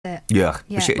Yeah.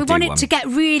 We want it to get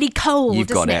really cold,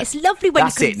 isn't it? It's lovely when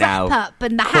you can wrap up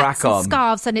and the hats and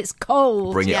scarves and it's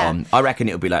cold. Bring it on. I reckon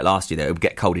it'll be like last year, though. It'll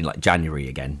get cold in like January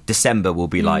again. December will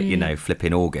be like,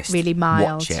 flipping August. Really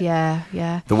mild. Watch it.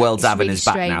 Yeah. The world's having us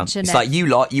back now. It's like you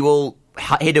lot, you all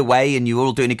hid away and you were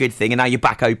all doing a good thing and now you're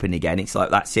back open again. It's like,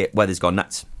 that's it. Weather's gone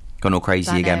nuts. Gone all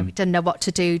crazy again. It doesn't know what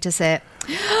to do, does it?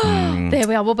 There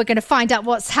we are. Well, we're going to find out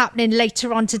what's happening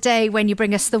later on today when you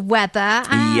bring us the weather.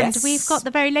 And we've got the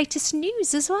very latest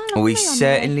news as well. We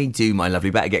certainly do, my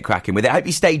lovely. Better get cracking with it. I hope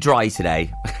you stay dry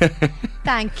today.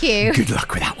 Thank you. Good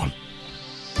luck with that one.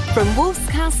 From Wolf's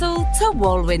Castle to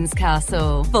Walwyn's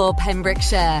Castle. For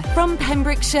Pembrokeshire. From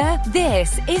Pembrokeshire,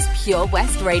 this is Pure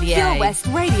West Radio. Pure West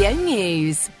Radio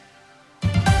News.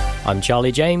 I'm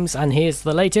Charlie James, and here's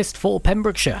the latest for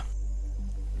Pembrokeshire.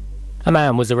 A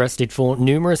man was arrested for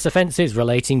numerous offences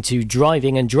relating to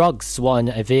driving and drugs when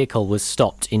a vehicle was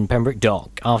stopped in Pembroke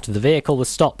Dock. After the vehicle was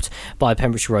stopped by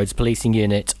Pembrokeshire Roads Policing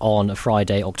Unit on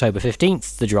Friday, October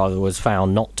 15th, the driver was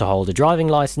found not to hold a driving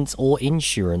licence or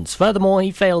insurance. Furthermore, he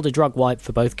failed a drug wipe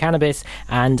for both cannabis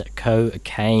and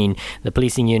cocaine. The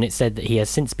policing unit said that he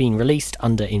has since been released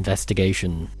under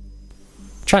investigation.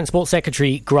 Transport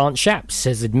Secretary Grant Shapps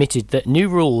has admitted that new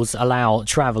rules allow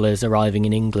travellers arriving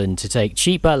in England to take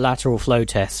cheaper lateral flow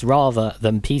tests rather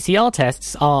than PCR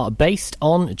tests are based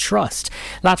on trust.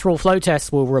 Lateral flow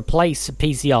tests will replace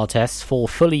PCR tests for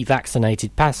fully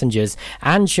vaccinated passengers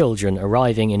and children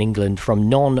arriving in England from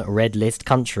non-red list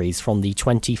countries from the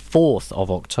 24th of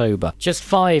October. Just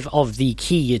 5 of the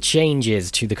key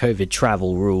changes to the COVID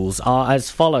travel rules are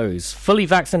as follows. Fully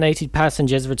vaccinated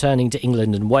passengers returning to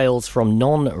England and Wales from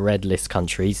non-red list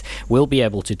countries will be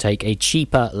able to take a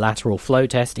cheaper lateral flow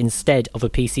test instead of a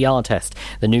PCR test.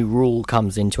 The new rule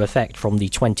comes into effect from the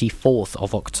 24th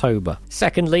of October.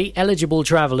 Secondly, eligible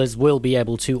travellers will be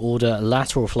able to order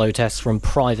lateral flow tests from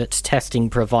private testing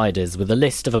providers, with a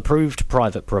list of approved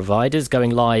private providers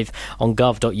going live on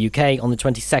gov.uk on the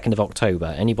 22nd of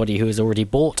October. Anybody who has already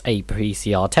bought a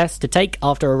PCR test to take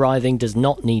after arriving does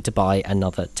not need to buy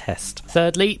another test.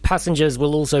 Thirdly, passengers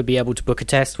will also be able to book a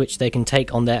test which they can take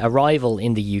on their arrival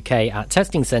in the UK at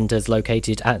testing centres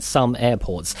located at some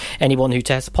airports. Anyone who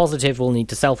tests positive will need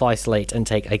to self-isolate and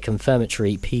take a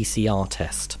confirmatory PCR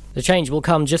test. The change will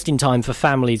come just in time for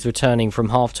families returning from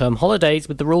half-term holidays,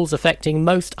 with the rules affecting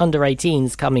most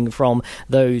under-18s coming from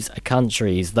those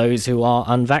countries. Those who are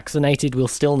unvaccinated will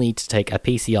still need to take a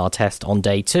PCR test on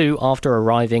day 2 after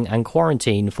arriving and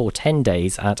quarantine for 10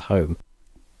 days at home.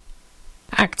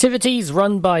 Activities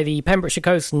run by the Pembrokeshire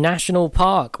Coast National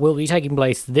Park will be taking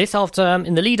place this half-term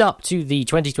in the lead-up to the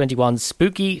 2021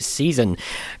 spooky season.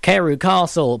 Carew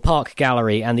Castle, Park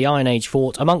Gallery and the Iron Age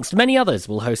Fort, amongst many others,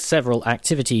 will host several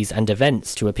activities and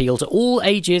events to appeal to all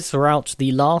ages throughout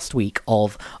the last week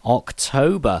of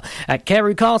October. At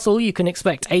Carew Castle, you can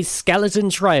expect a skeleton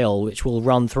trail, which will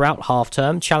run throughout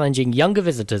half-term, challenging younger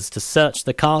visitors to search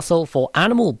the castle for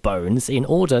animal bones in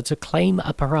order to claim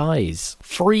a prize.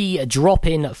 Free drop-in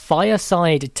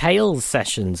fireside tales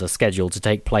sessions are scheduled to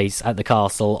take place at the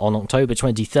castle on October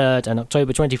 23rd and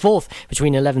October 24th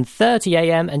between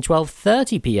 11:30am and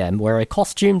 12:30pm, where a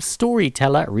costumed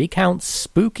storyteller recounts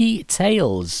spooky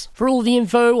tales. For all the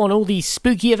info on all these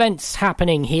spooky events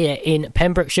happening here in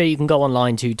Pembrokeshire, you can go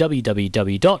online to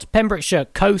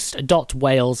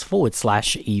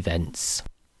www.pembrokeshirecoast.wales/events.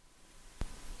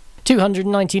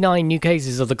 299 new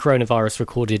cases of the coronavirus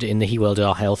recorded in the Hywel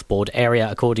Dda Health Board area,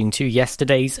 according to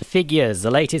yesterday's figures. The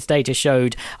latest data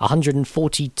showed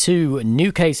 142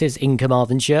 new cases in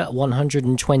Carmarthenshire,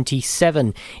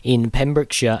 127 in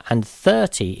Pembrokeshire and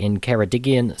 30 in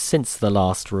Ceredigion since the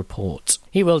last report.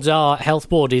 Hywel Dda Health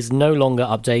Board is no longer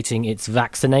updating its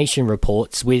vaccination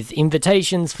reports, with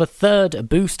invitations for third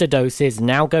booster doses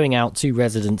now going out to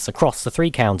residents across the 3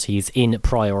 counties in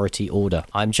priority order.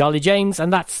 I'm Charlie James,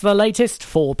 and that's the latest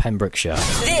for Pembrokeshire.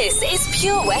 This is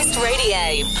Pure West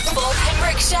Radio. For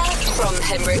Pembrokeshire, from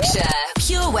Pembrokeshire.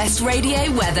 Pure West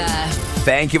Radio weather.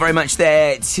 Thank you very much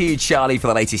there to Charlie for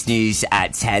the latest news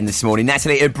at 10 this morning.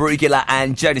 Natalie Brugula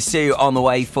and Jonas Sue on the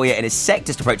way for you in a sec,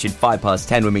 just approaching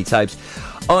 10:05 with me, Tobes.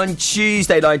 On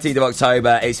Tuesday, 19th of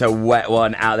October, it's a wet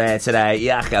one out there today.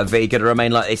 Going to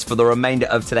remain like this for the remainder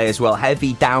of today as well.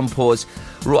 Heavy downpours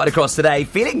right across today.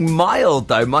 Feeling mild,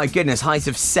 though. My goodness, height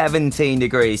of 17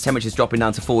 degrees. Temperatures dropping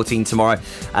down to 14 tomorrow.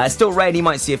 Still rain. You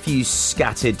might see a few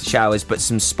scattered showers, but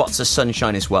some spots of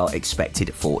sunshine as well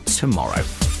expected for tomorrow.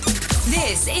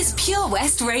 This is Pure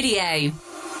West Radio.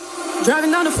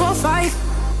 Driving down the 4-5,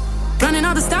 running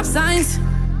all the stop signs.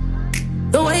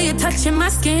 The way you're touching my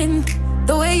skin,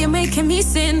 the way you're making me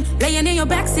sin, laying in your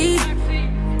backseat.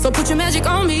 So put your magic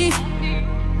on me,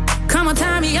 Come on,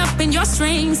 tie me up in your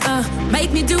strings,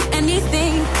 make me do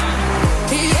anything.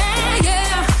 Yeah,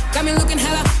 yeah, got me looking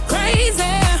hella crazy.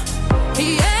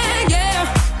 Yeah,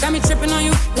 yeah, got me tripping on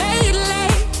you lately.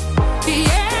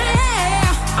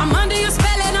 Yeah, I'm under your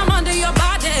spell and I'm under your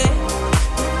body.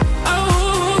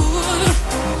 Oh,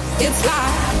 it's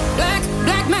like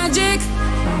black magic.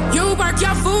 You work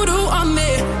your voodoo on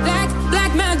me.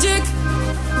 Black magic.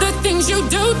 The things you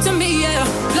do to me, yeah.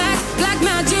 Black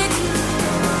magic.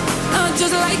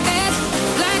 Just like that.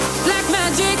 Black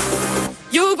magic.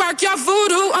 You work your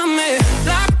voodoo on me.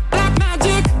 Black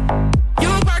magic. You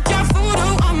work your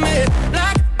voodoo on me.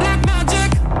 Black magic.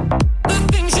 The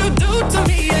things you do to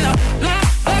me, yeah. Black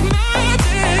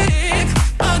magic.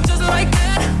 Just like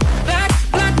that.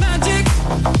 Black magic.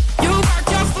 You work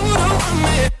your voodoo on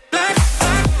me. Black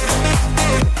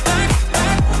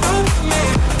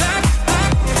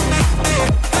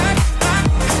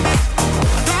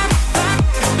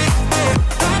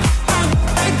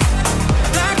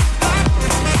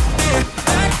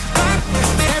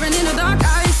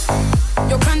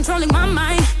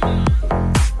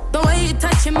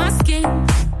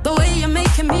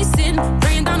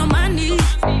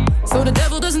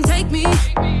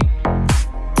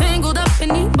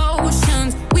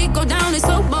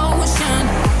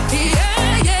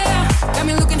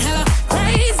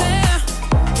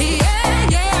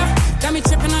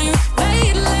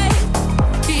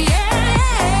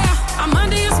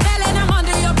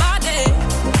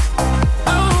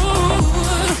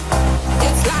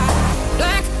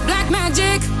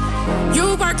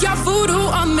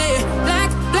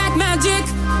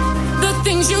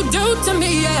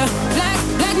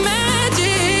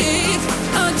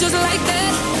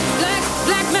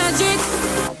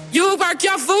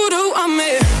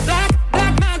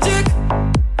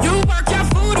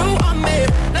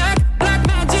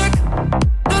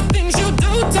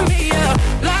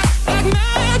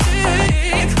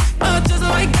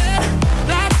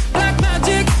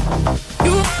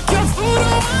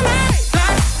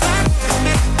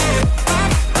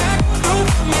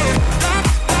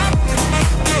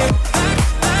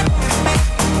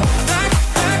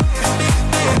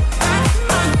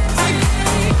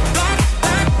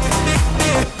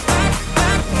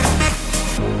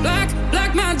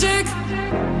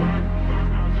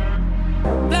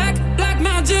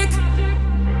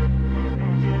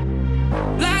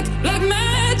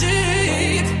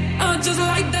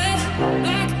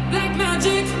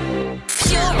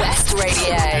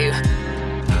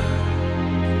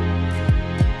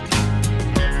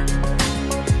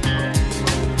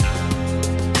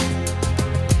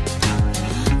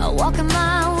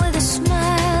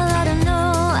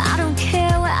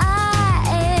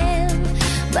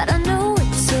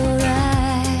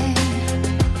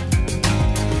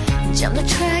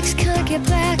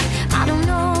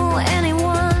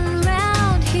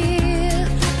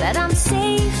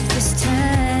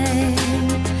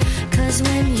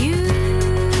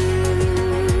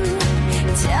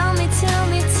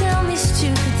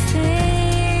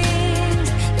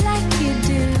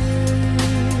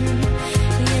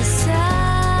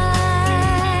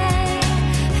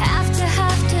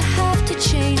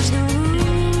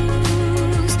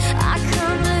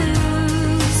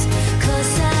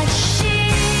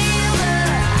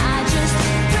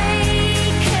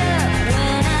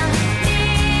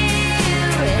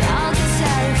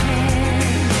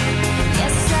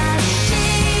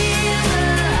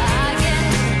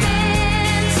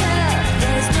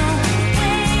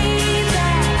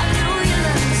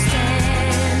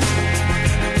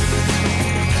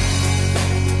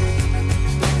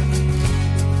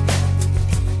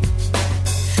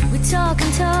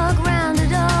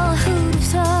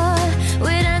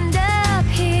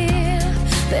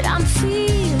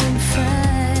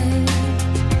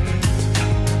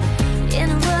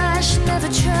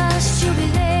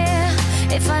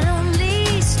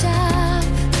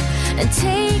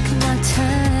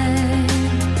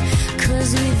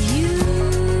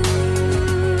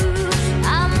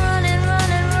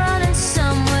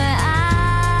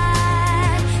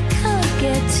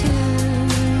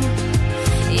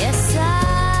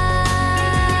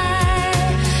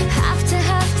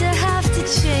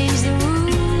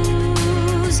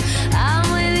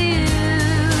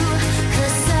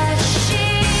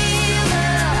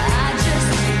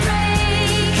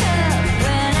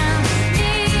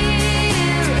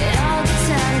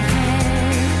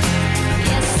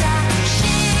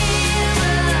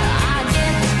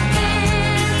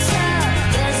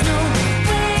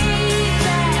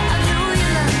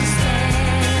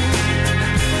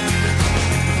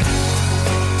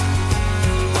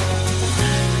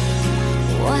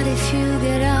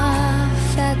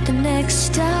the next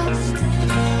stop?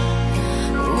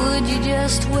 Would you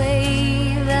just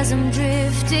wave as I'm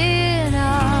drifting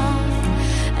on?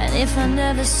 And if I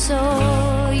never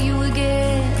saw you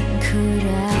again, could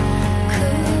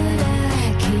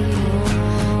I keep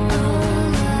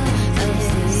all of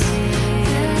this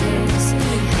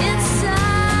inside?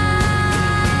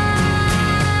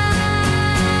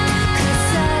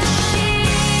 'Cause I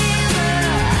shiver,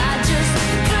 I just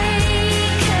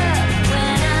break up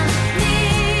when I'm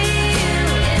near you.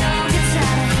 It all gets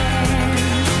out of hand.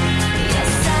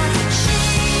 Yes, I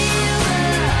shiver,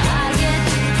 I get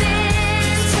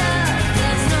this tough.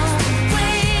 There's no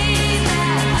way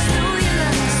back. I know you'll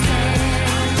understand. I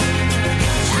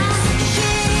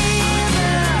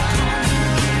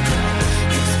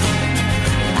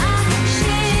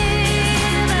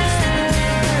shiver,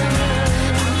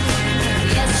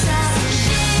 yes, I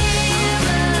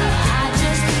shiver, I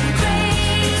just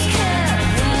break up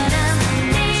when I'm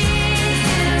near you.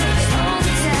 It all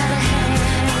gets out of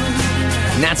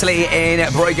hand. Natalie in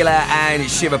Brugula and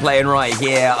Shiver playing right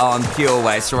here on Pure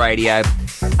West Radio.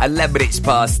 11 minutes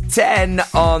past 10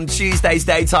 on Tuesday's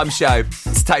daytime show.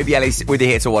 It's Toby Ellis with you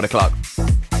here till 1 o'clock.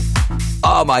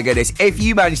 Oh my goodness, if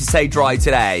you manage to stay dry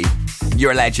today,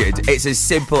 you're a legend. It's as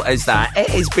simple as that. It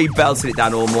has been belting it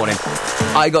down all morning.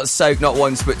 I got soaked not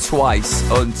once but twice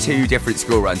on 2 different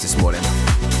school runs this morning.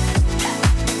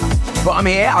 But I'm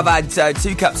here. I've had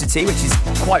 2 cups of tea, which is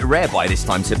quite rare by this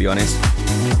time, to be honest.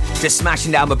 Just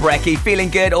smashing down my brekkie, feeling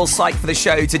good, all psyched for the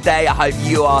show today. I hope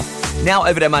you are now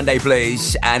over the Monday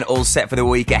blues and all set for the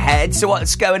week ahead. So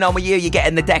what's going on with you? You're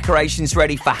getting the decorations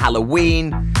ready for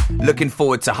Halloween, looking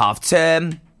forward to half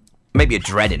term, maybe you're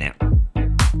dreading it.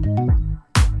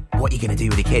 What are you going to do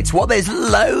with the kids? Well, there's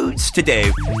loads to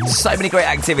do. So many great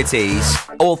activities,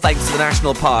 all thanks to the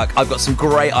National Park. I've got some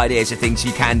great ideas of things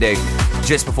you can do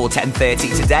just before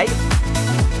 10:30 today.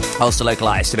 Also, local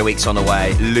artist of the week's on the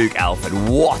way, Luke Alford.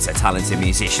 What a talented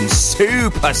musician.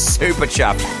 Super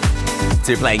chuffed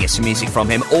to be playing some music from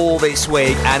him all this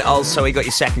week. And also, we got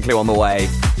your second clue on the way.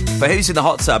 For Who's in the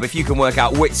Hot Tub, if you can work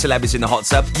out which celeb is in the hot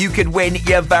tub, you could win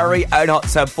your very own hot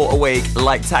tub for a week,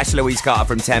 like Tasha Louise Carter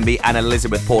from Tenby and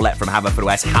Elizabeth Paulette from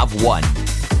Haverfordwest have won.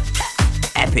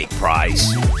 Epic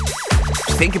prize.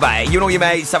 Just think about it. You and all your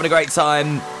mates having a great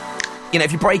time. You know,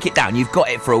 if you break it down, you've got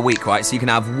it for a week, right? So you can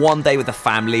have one day with the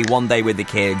family, one day with the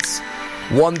kids,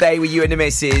 one day with you and the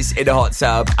missus in the hot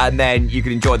tub, and then you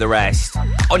can enjoy the rest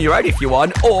on your own if you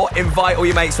want, or invite all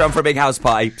your mates around for a big house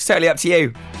party. It's totally up to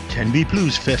you. Tenby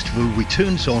Blues Festival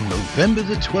returns on November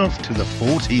the 12th to the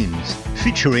 14th,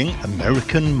 featuring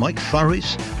American Mike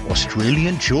Farris,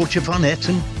 Australian Georgia Van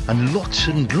Etten, and lots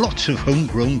of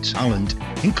homegrown talent,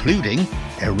 including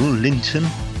Errol Linton,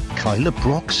 Kyla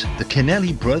Brox, the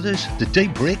Kennelly Brothers, the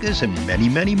Daybreakers, and many,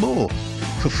 many more.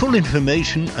 For full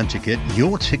information and to get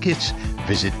your tickets,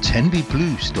 visit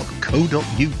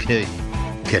tenbyblues.co.uk.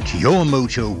 Get your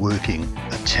mojo working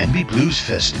at Tenby Blues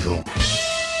Festival.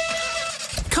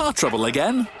 Car trouble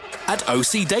again? At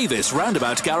OC Davis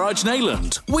Roundabout Garage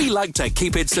Neyland, we like to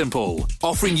keep it simple,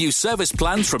 offering you service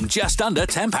plans from just under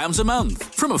 £10 a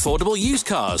month, from affordable used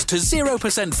cars to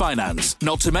 0% finance,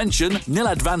 not to mention nil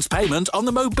advance payment on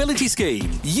the mobility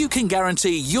scheme. You can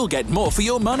guarantee you'll get more for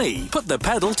your money. Put the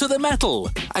pedal to the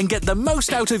metal and get the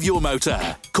most out of your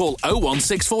motor. Call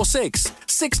 01646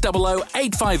 600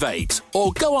 858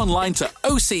 or go online to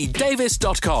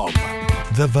ocdavis.com.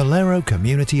 The Valero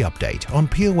Community Update on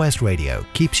Pure West Radio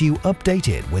keeps you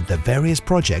updated with the various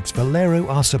projects Valero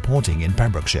are supporting in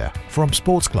Pembrokeshire, from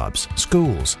sports clubs,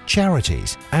 schools,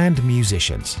 charities and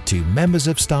musicians to members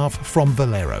of staff from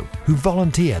Valero who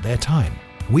volunteer their time.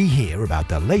 We hear about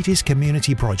the latest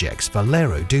community projects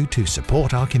Valero do to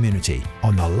support our community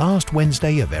on the last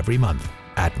Wednesday of every month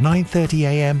at 9:30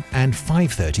 a.m. and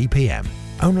 5:30 p.m.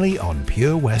 only on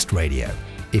Pure West Radio.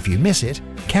 If you miss it,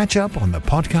 catch up on the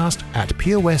podcast at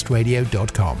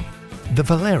purewestradio.com. The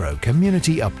Valero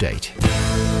Community Update.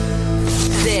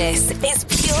 This is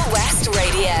Pure West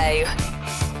Radio.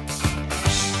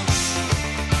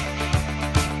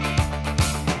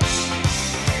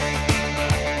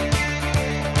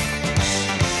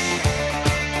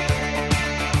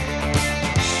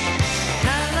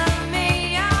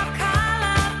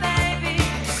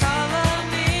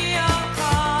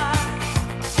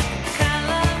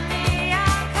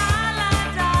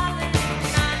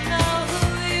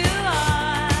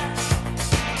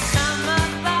 Come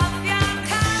above your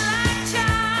color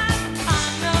chart.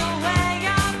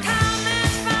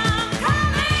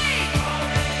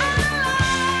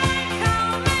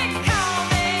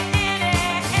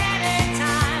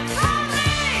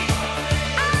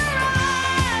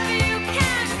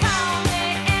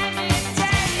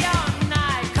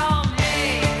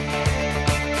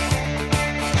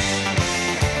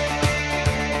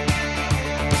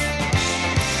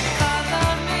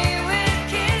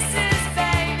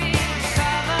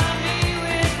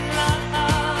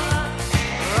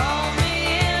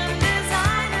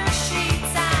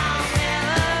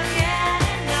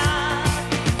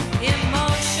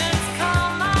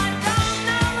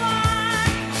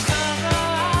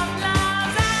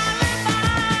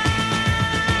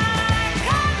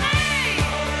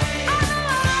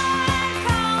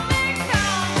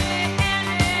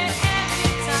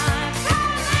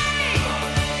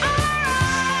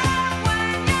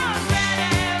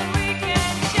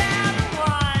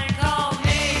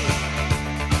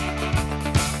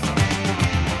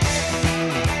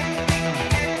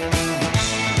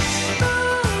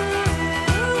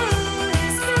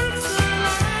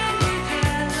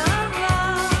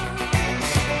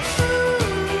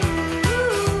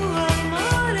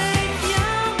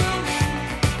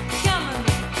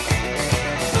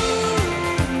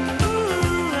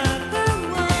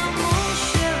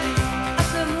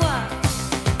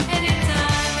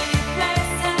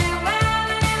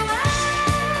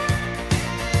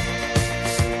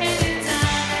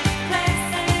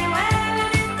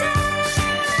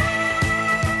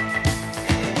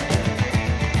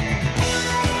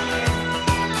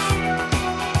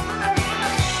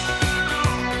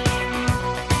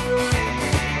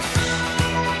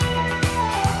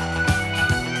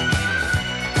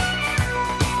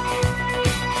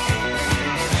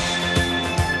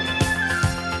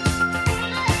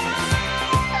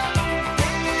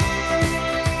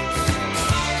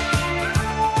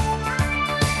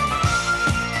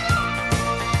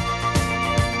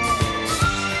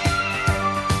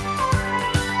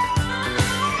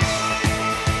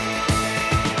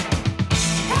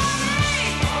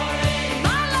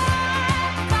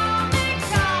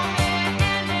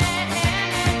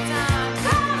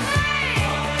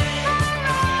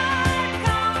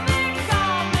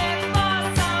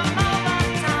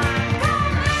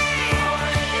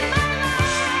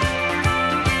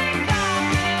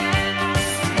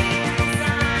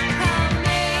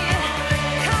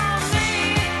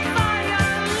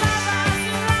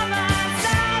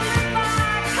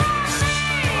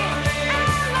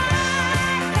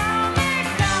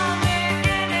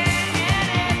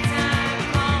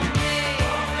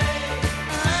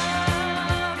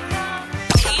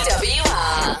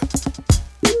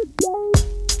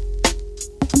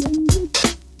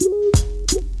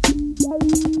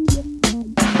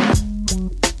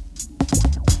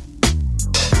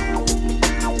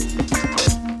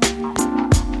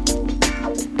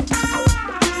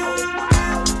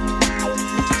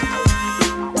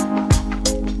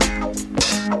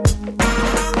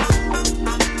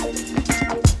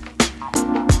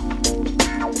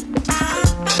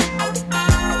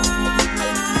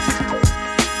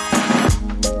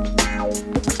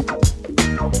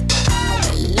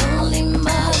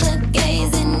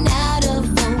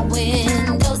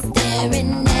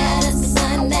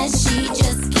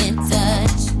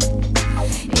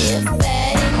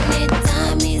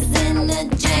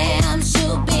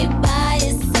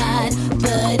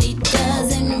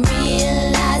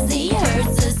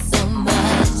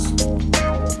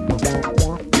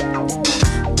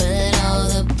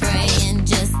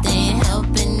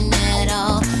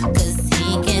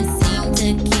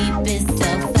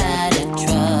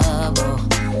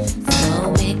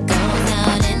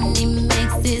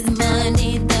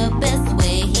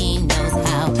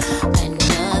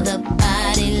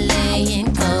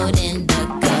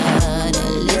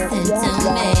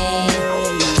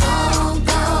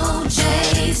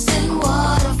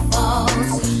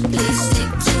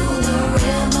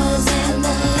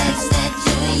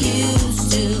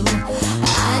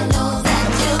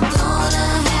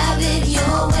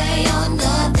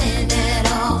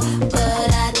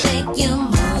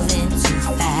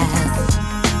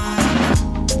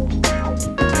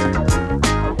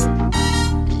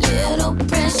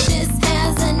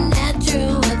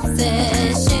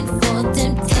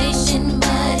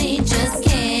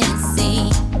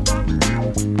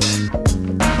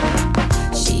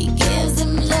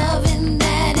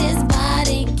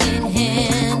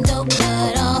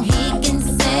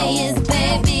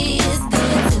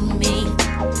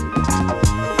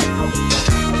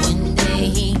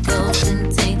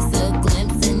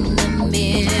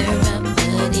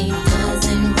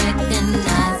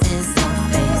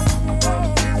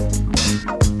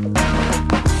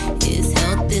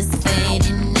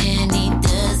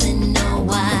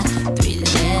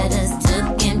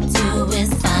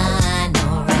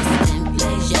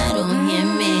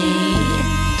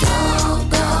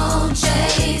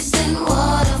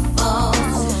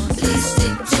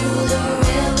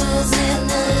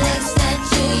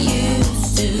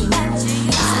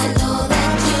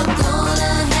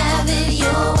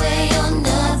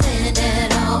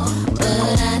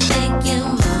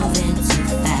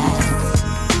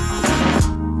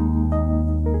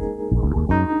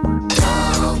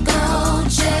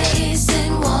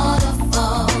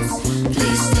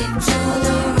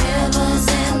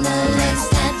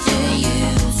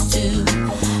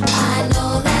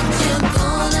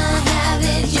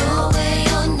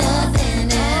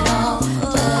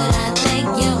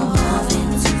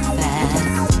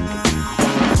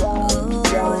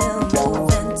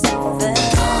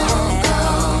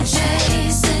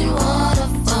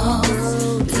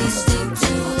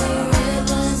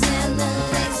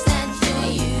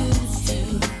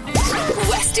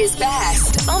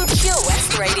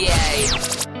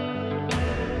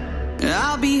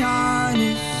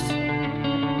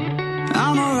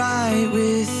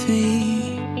 with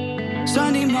me.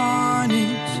 Sunday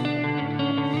mornings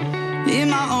in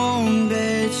my own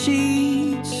bed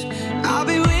sheets. I'll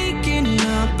be waking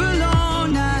up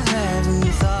alone. I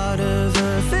haven't thought of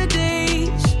her for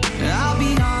days. I'll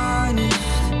be honest,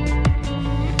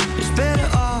 it's better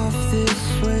off this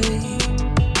way.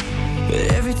 But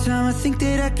every time I think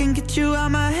that I can get you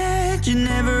out my head, you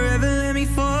never ever let me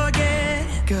forget.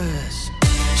 'Cause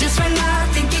just when I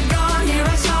think you're gone, hear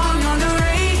a song on the radio.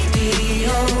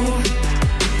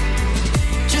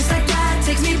 Just like that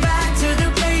takes me back to the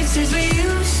places we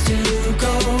used to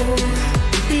go.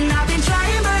 And I've been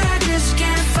trying but I just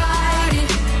can't fight it.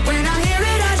 When I hear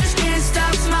it I just can't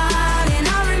stop smiling.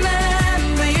 I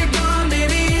remember you're gone,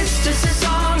 baby, it's just a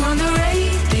song on the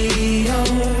radio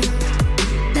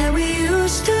that we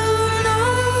used to know.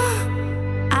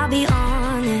 I'll be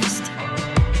honest,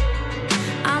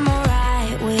 I'm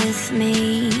alright with me.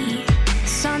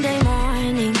 Sunday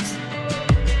mornings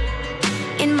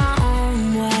in my own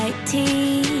white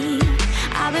tee.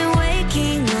 I've been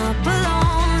waking up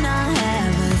alone. I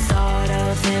haven't thought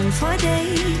of him for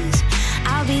days.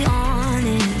 I'll be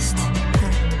honest,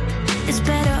 it's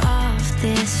better off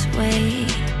this way.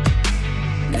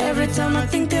 Every time I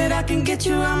think that I can get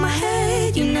you out my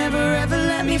head, you never ever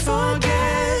let me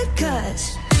forget. 'Cause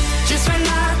just when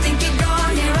I think you're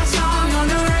gone, hear a song on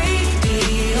the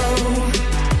radio.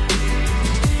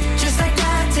 Just like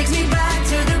that takes me back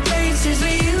to the places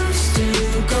we used to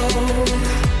go.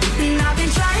 And I've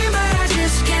been trying but I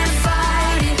just can't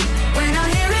fight it. When I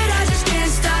hear it I just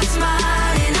can't stop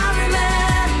smiling. I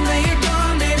remember you're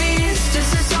gone, baby, it's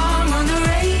just a song on the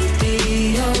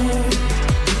radio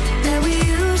that we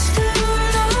used to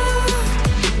know.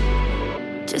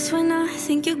 Just when I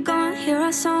think you're gone, hear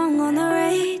a song on the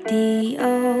radio.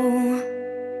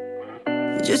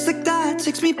 Just like that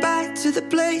takes me back to the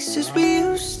places we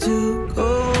used to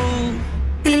go.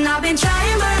 And I've been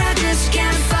trying but I just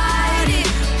can't fight it.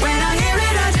 When I hear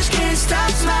it I just can't stop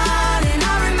smiling.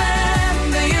 I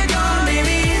remember you're gone,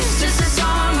 baby, it's just a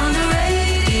song on the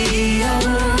radio.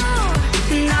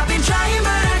 And I've been trying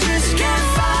but I just can't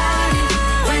fight it.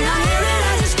 When I hear it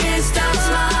I just can't stop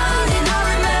smiling. I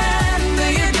remember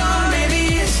you're gone, baby,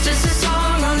 it's just a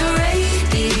song on the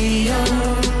radio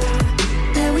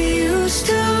that we used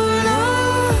to know.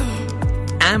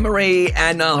 Anne-Marie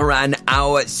and Naharan,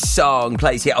 our song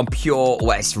plays here on Pure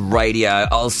West Radio.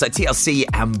 Also, TLC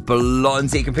and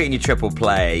Blondie completing your triple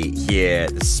play here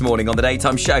this morning on the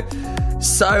daytime show.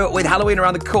 So, with Halloween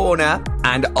around the corner,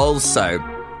 and also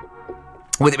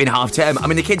with it being half term, I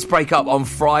mean, the kids break up on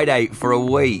Friday for a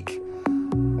week.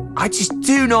 I just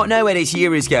do not know where this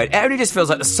year is going. It only just feels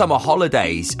like the summer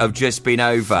holidays have just been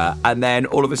over, and then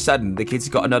all of a sudden the kids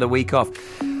have got another week off.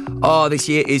 Oh, this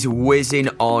year is whizzing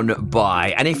on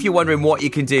by. And if you're wondering what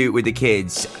you can do with the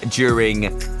kids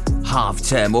during half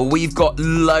term, well, we've got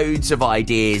loads of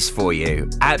ideas for you.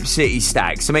 Absolutely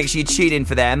stacked. So make sure you tune in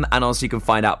for them, and also you can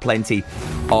find out plenty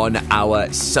on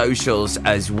our socials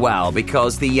as well,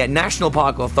 because the National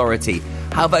Park Authority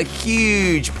have a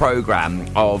huge programme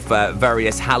of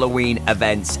various Halloween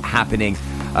events happening,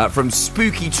 from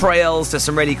spooky trails to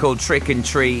some really cool trick and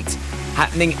treat,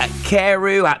 happening at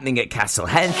Carew, happening at Castle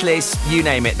Hentless, you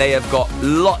name it. They have got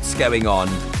lots going on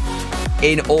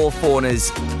in all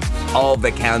corners of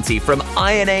the county, from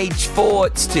Iron Age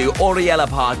forts to Oriella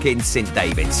Park in St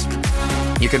David's.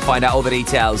 You can find out all the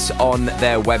details on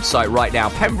their website right now,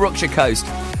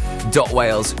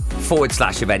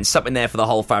 pembrokeshirecoast.wales/events. Something there for the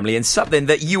whole family, and something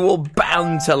that you will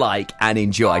bound to like and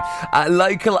enjoy.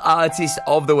 Local artist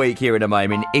of the week here in a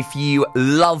moment. If you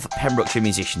love Pembrokeshire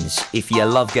musicians, if you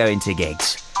love going to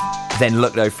gigs, then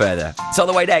look no further. It's on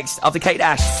the way next after Kate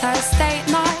Ash. Thursday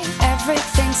night,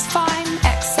 everything's fine,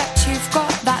 except you've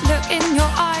got that look in your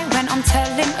eye when I'm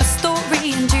telling a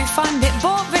story and you find it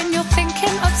boring. You're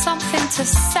thinking of something to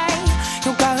say,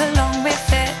 you'll go along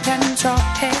with it, then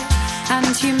drop it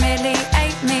and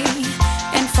humiliate me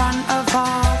in front of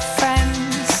our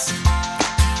friends.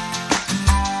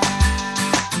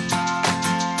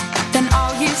 Then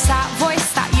I'll use that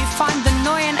voice that you find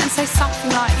annoying and say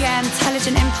something like, yeah,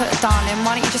 intelligent input, darling,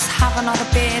 why don't you just have another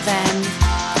beer then?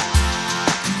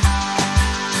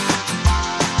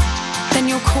 Then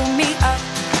you'll call me up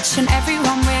and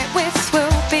everyone we're with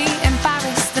will be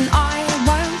embarrassed and I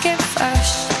won't give a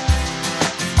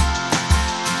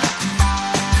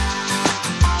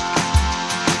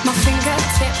My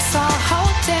fingertips are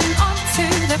holding onto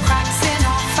the cracks in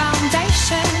our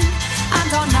foundation,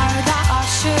 and I know that I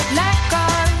should let go,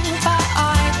 but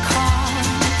I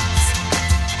can't.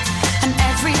 And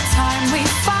every time we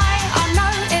fight, I know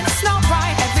it's not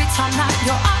right. Every time that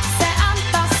you're upset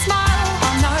and I smile,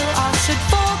 I know I should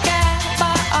forget,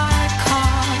 but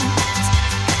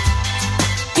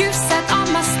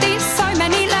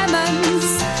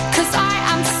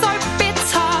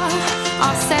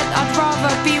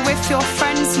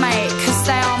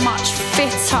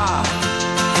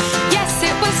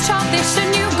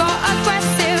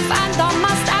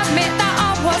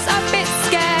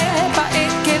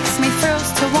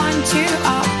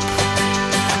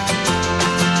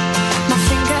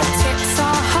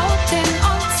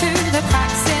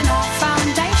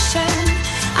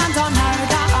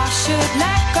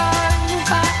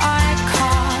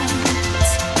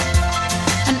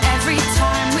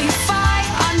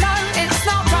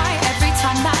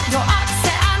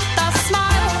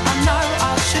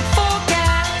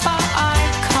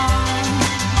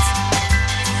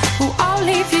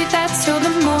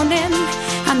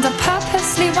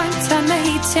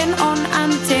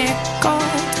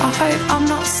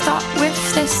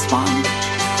this one.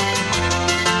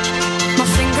 My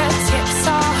fingertips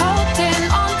are holding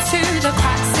on to the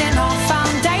cracks in our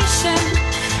foundation,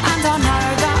 and I know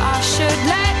that I should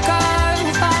let go,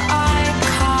 but I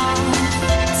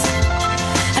can't.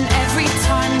 And every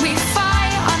time we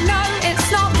fight, I know it's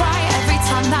not right. Every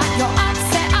time that you're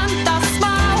upset and I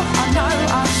smile, I know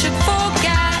I should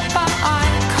forget, but I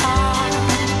can't.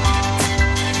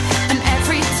 And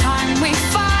every time we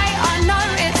fight, I know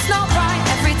it's not right.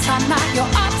 Every time that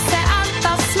you're upset and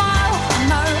I smile, I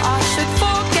know I should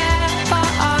forget, but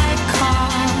I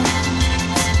can't.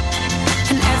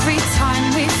 And every time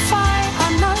we fight, I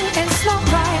know it's not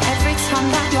right. Every time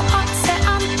that you're upset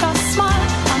and I smile,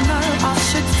 I know I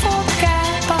should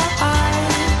forget, but I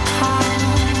can't.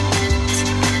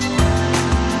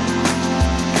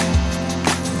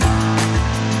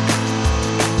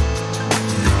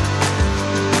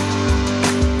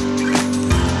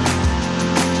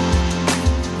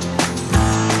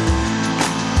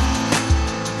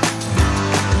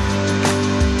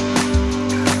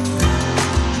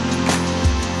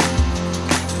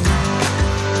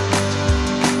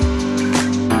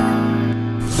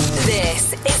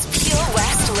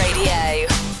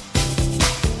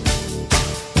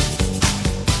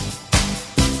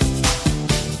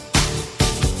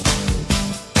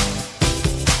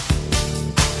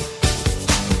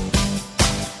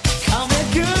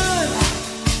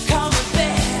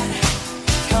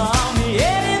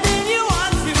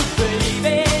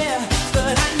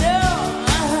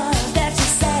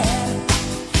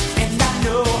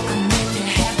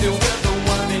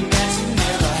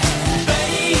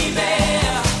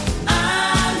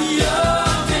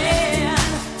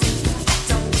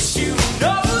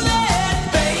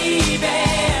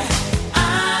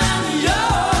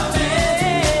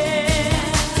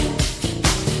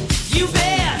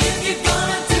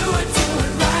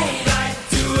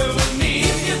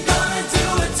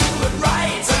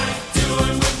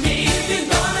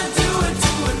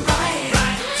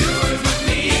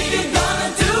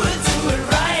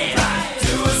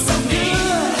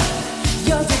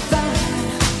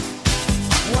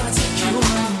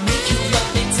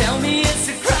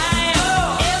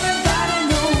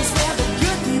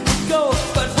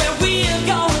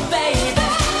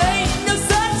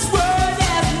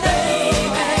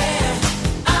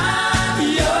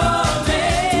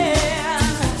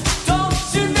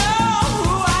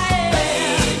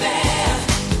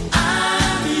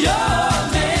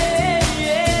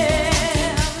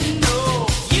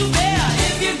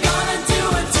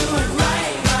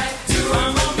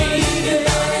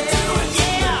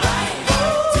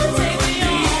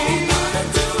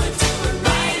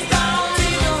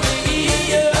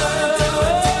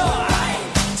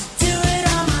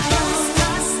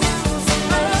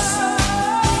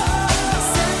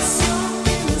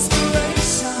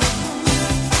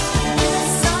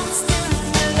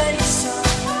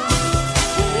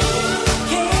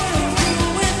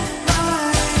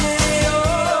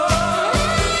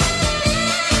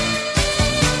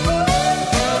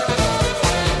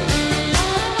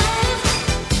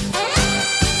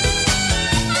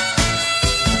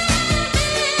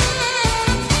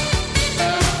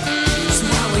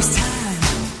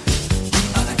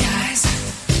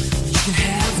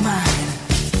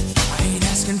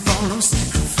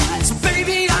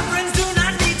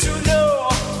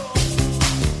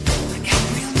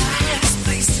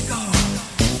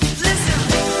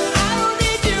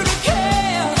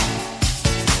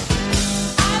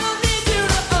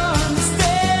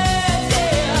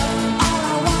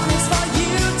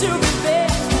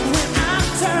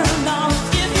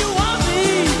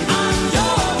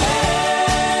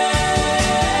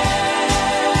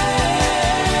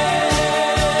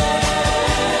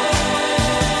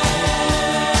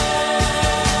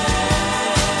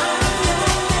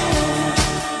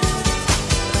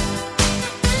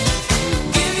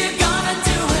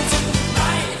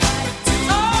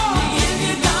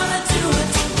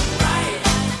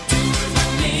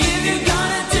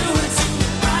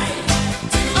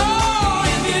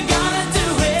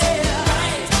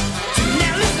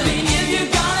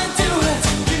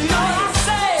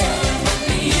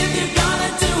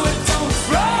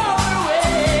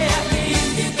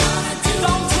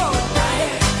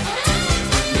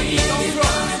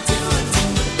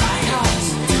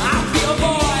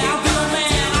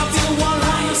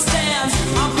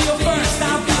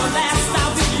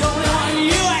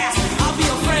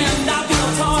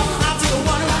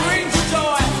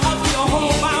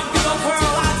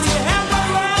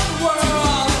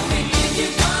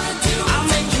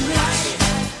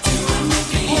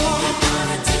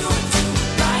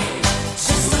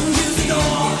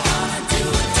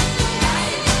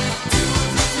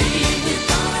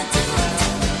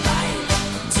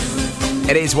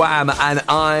 It is Wham, and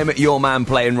I'm your man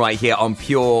playing right here on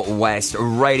Pure West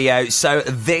Radio. So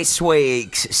this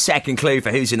week's second clue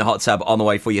for who's in the hot tub on the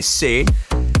way for you soon.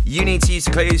 You need to use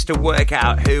the clues to work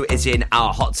out who is in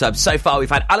our hot tub. So far, we've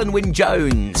had Alan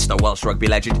Wynne-Jones, the Welsh rugby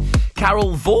legend,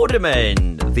 Carol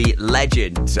Vorderman, the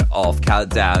legend of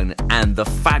Countdown, and the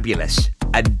fabulous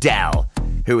Adele,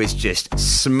 who is just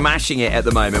smashing it at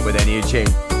the moment with her new tune.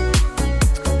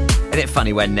 Isn't it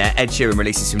funny when Ed Sheeran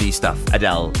releases some new stuff,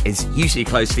 Adele is usually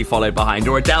closely followed behind,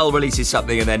 or Adele releases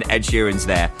something and then Ed Sheeran's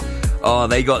there. Oh,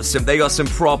 they got some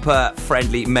proper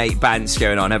friendly mate bands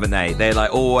going on, haven't they? They're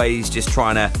like always just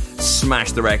trying to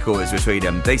smash the records between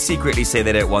them. They secretly say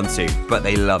they don't want to, but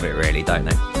they love it really, don't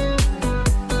they?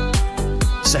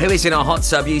 So who is in our hot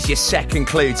tub? Use your second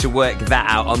clue to work that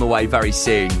out on the way very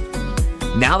soon.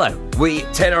 Now though, we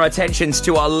turn our attentions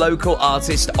to our local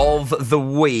artist of the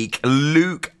week,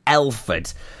 Luke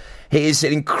Elford. He is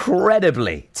an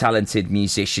incredibly talented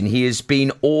musician. He has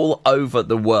been all over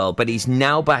the world, but he's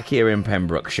now back here in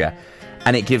Pembrokeshire.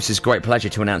 And it gives us great pleasure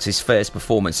to announce his first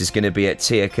performance is going to be at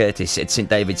Tia Curtis at St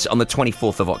David's on the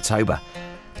 24th of October.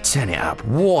 Turn it up.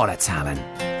 What a talent.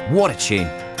 What a tune.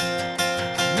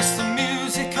 Miss the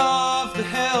music of the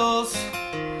hills,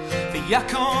 the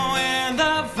echo in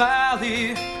the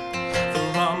valley,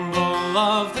 the rumble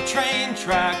of the train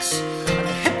tracks, and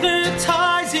the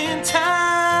hypnotizing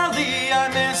tally. I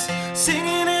miss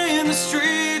singing in the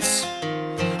streets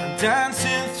and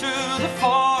dancing through the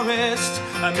forest.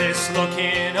 I miss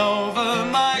looking over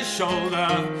my shoulder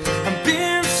and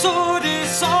being so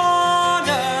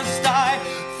dishonest. I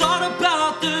thought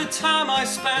about the time I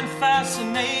spent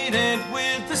fascinated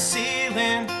with the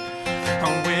ceiling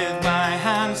and with my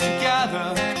hands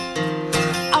together.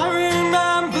 I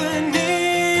remember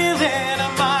kneeling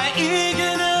and my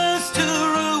eagerness to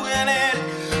ruin it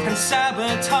and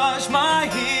sabotage my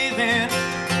healing.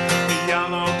 The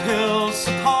yellow pills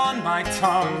upon my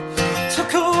tongue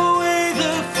took away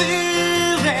the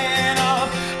feeling of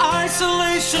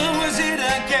isolation. Was it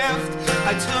a gift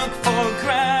I took for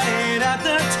granted at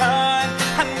the time?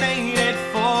 I made it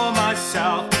for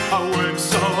myself. I worked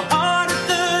so hard at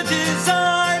the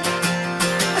design,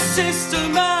 a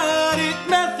systematic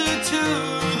method to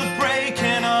the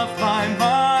breaking of my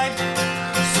mind.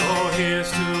 So here's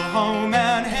to home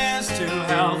and here's to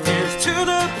health. Here's to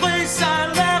the place I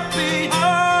left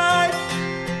behind.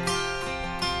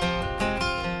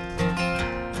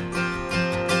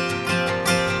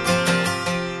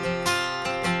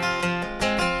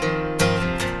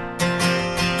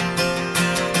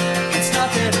 It's not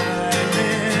that I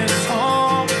miss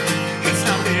home. It's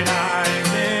not that I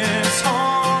miss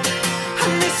home. I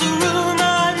miss the room,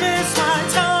 I miss my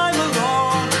time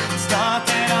alone. It's not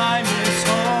that I miss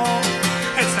home.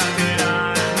 It's not that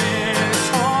I miss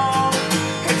home.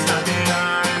 It's not that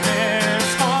I miss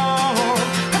home.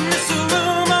 I miss the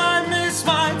room, I miss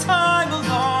my time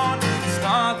alone. It's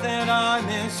not that I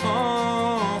miss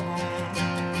home.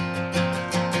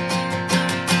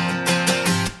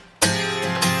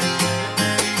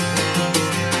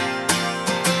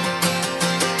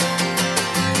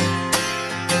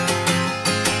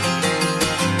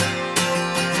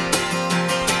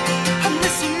 I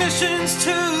miss the missions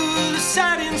to the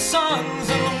setting suns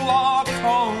and the walk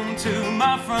home to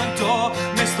my front door.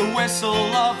 Miss the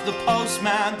whistle of the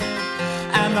postman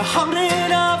and the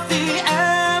humming of the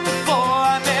M4.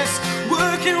 I miss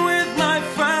working with my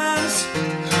friends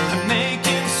and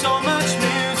making so much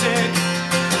music,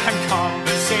 and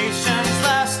conversations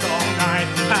last all night.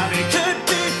 How they could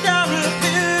be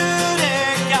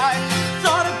therapeutic. I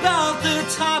thought about the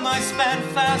time I spent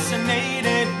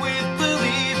fascinated with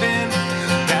believing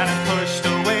that I pushed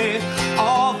away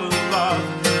all the love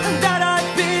that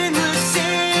I'd been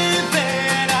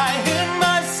receiving. I hid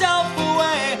myself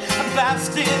away and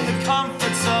basked in the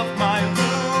comforts of my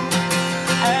room.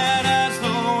 And as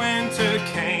the winter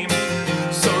came,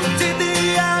 so did the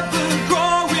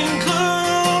ever-growing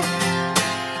gloom.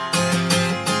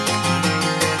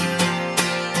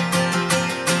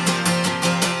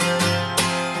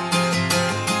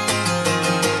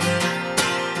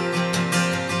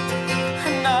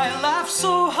 And I laughed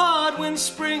so hard when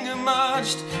spring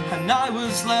emerged and I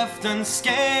was left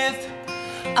unscathed.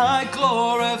 I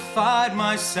glorified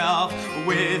myself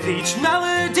with each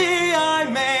melody I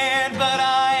made, but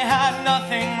I had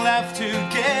nothing left to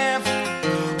give.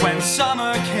 When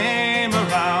summer came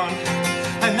around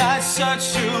and I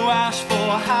searched through ash for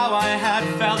how I had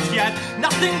felt, yet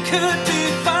nothing could be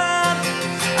found.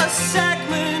 A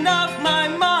segment of my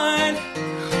mind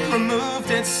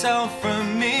removed itself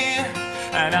from me,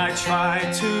 and I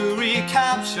tried to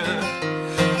recapture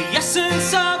the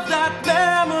essence of that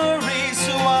memory.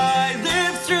 So I live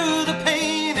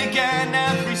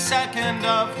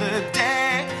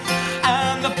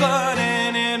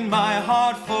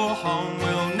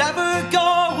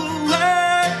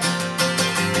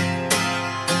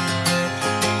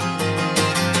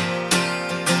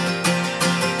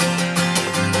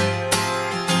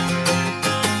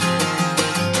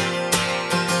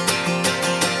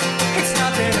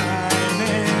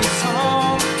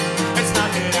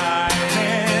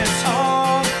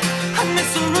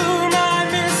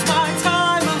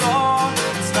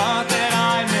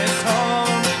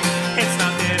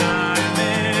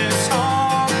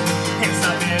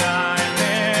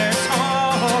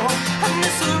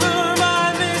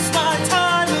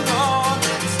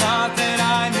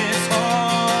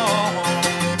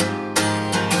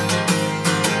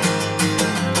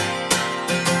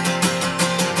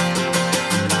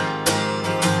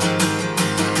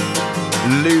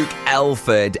Luke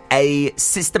Elford, A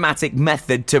Systematic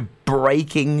Method to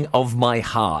Breaking of My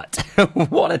Heart.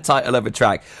 What a title of a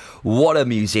track. What a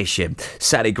musician.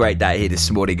 Saturday great day here this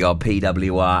morning on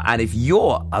PWR. And if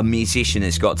you're a musician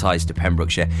that's got ties to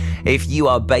Pembrokeshire, if you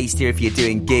are based here, if you're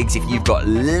doing gigs, if you've got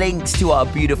links to our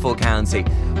beautiful county,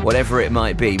 whatever it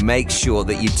might be, make sure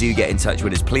that you do get in touch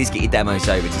with us. Please get your demos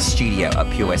over to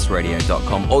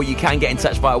studio@purewestradio.com, or you can get in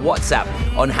touch via WhatsApp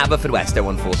on Haverfordwest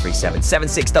 01437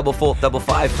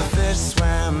 764455. The fish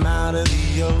swam out of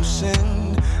the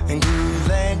ocean and grew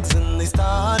legs and they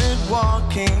started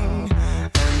walking.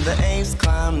 And the apes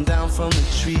climbed down from the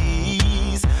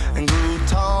trees and grew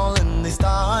tall and they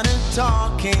started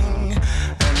talking.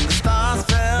 And the stars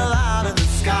fell out of the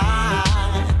sky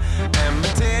and my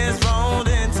tears rolled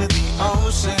into the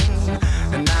ocean.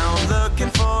 And now I'm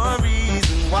looking for a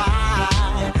reason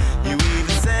why you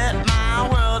even set my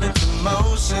world into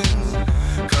motion.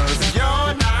 'Cause if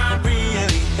you're not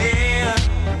really here,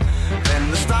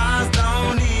 then the stars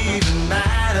don't even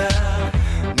matter.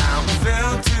 Now I'm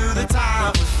filled to the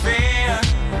top with fear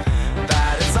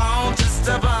that it's all just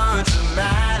a bunch of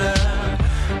matter.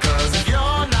 'Cause if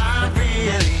you're not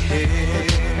really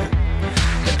here,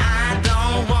 then I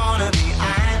don't wanna be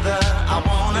either. I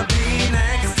wanna be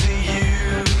next to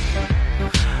you.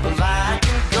 Black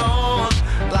and gold,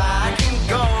 black and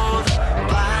gold,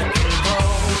 black and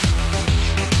gold.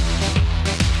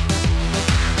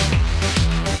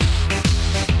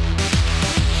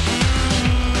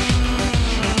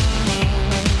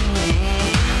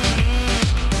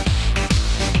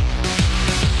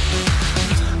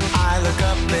 I look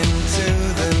up into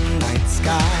the night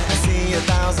sky. I see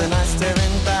 1,000 eyes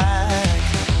staring back.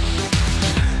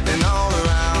 And all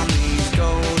around these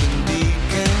golden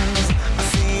beacons, I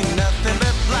see nothing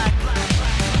but black.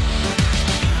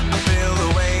 I feel the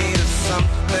weight of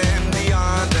something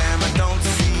beyond them. I don't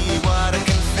see what I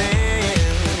can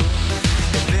feel.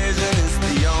 If vision is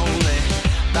the only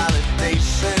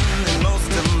validation, then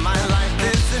most of my life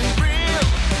isn't real.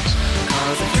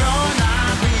 'Cause if you're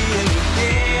not really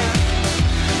here,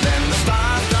 then the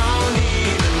stars don't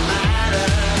even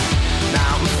matter.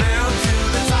 Now I'm filled to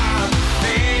the top with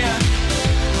fear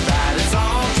that it's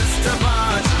all just a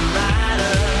bunch of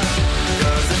matter.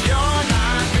 'Cause if you're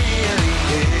not really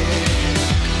here,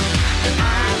 then I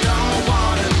don't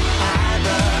wanna be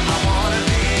either. I wanna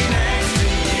be next to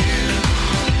you.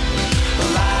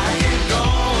 Black and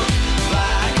gold,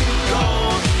 black and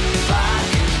gold, black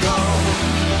and gold.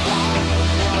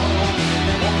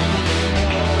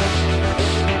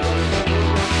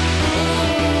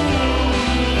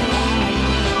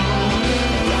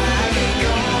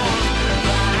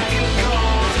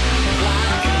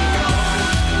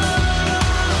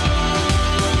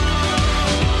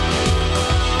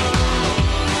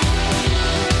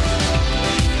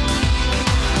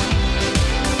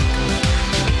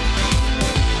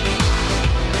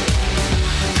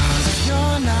 Cause if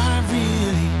you're not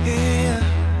really here,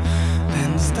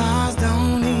 then the stars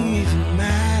don't even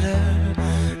matter.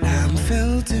 Now I'm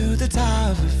filled to the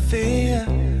top with fear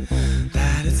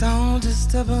that it's all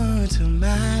just a bunch of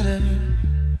matter.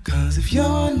 Cause if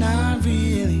you're not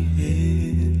really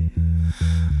here,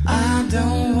 I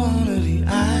don't wanna be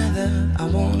either. I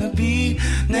wanna be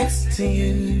next to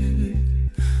you.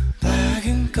 Black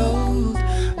and gold,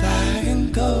 black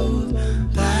and gold,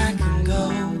 black and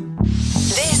gold.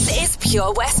 This is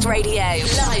Pure West Radio,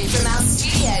 live from our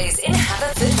studios in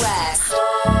Haverfordwest.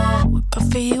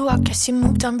 Good for you, I guess you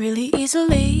moved on really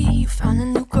easily. You found a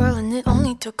new girl and it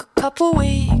only took a couple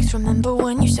weeks. Remember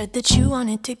when you said that you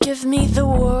wanted to give me the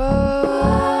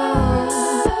world?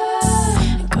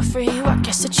 And good for you, I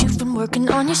guess that you've been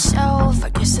working on yourself. I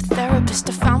guess the therapist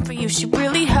I found for you should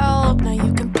really help. Now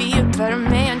you can be a better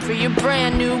man for your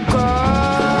brand new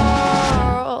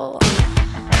girl.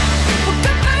 Well,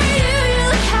 good for you, you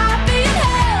look happy and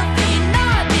healthy,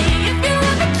 not me. If you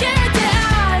ever cared to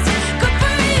ask, good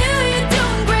for you, you're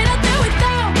doing great out there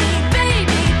without me,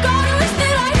 baby. Gotta wish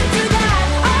that I could do that.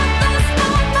 I lost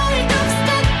my mind, I've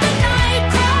spent the night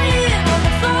crying on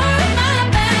the floor of my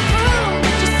bedroom.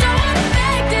 But you're so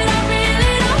unaffected, I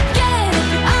really don't get it.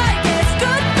 But I guess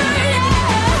good for you.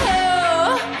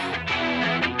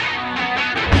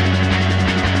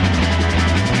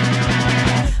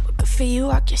 Good for you,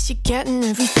 I guess you're getting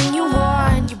everything you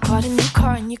want. You bought a new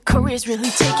car and your career's really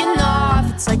taking off.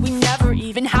 It's like we never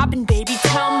even happened, baby.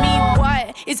 Tell me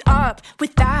what is up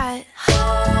with that.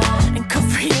 And good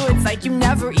for you, it's like you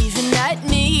never even met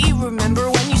me. Remember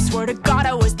when you swore to God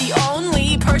I was the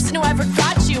only person who ever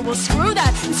got you? Well, screw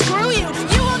that and screw you.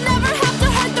 You will never have to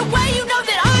hurt the way you know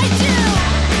that I do.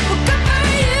 Well, good for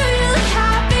you, you look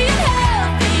happy and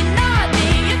healthy, not me.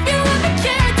 If you ever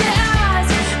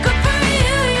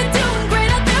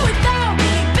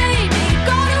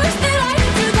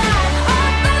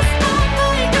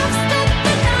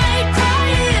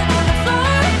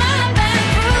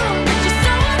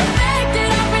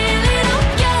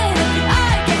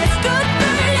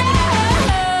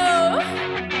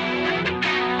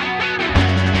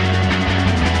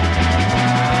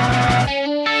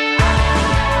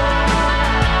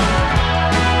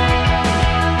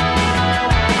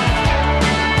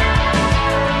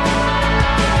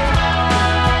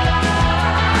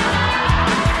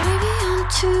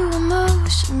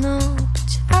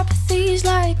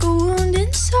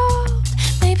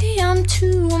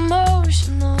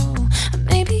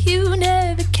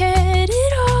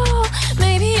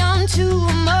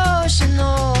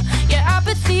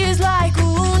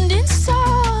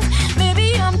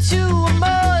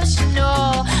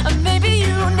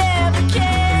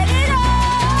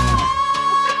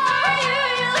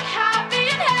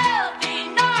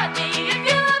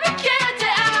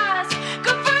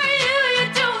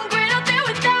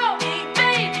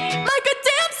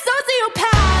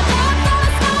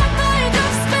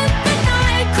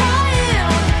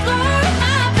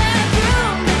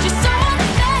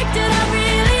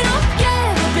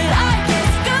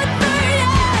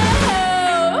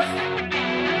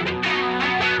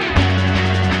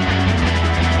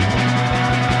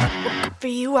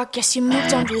guess you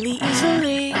moved on really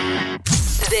easily.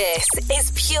 This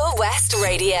is Pure West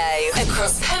Radio.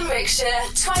 Across Pembrokeshire,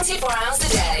 24 hours a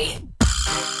day.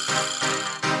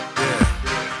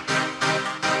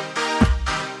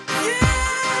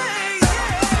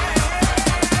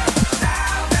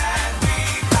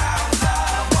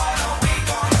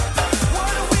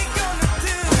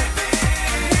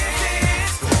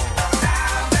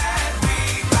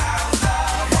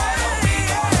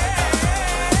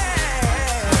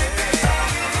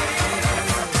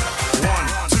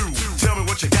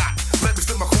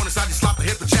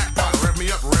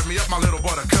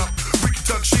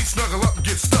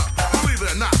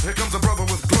 Here comes a brother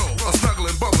with glow, a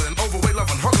snuggling, bubbling, overweight,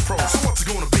 loving, hugging pro. So what's it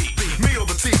gonna be? Me or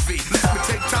the TV? Let me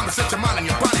take time to set your mind and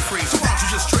your body free. So why don't you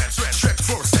just stretch for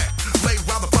a sec? Lay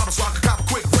around the bottle so I can cop a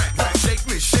quick wreck. Shake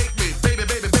me, baby,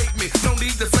 bake me. No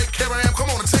need to fake, here I am,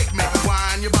 come on and take me.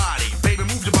 Wind your body, baby,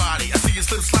 move your body. I see you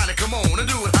slip sliding, come on and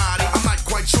do it, hottie. I'm not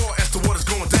quite sure as to what is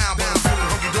going down, but I'm feeling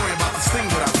hunky-dory about this thing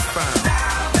that I found.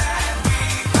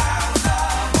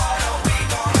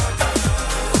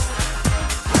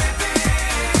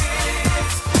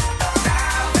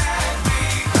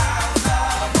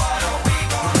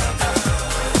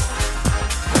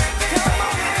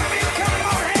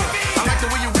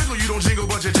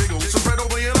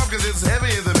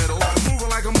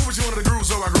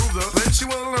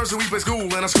 So we play school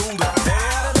and I schooled her.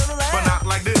 But not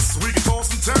like this. We can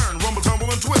toss and turn, rumble, tumble,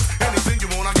 and twist. Anything you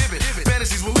want, I'll give it.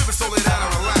 Fantasies will live it, so lay down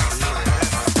and relax. Love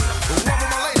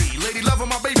of my lady, love of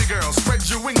my baby girl. Spread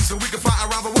your wings so we can fly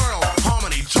around the world.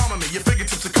 Harmony, charming me, your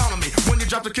fingertips are calming me. When you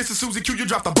drop the kiss of Susie Q, you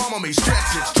drop the bomb on me.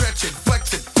 Stretch it, flex it.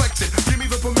 Give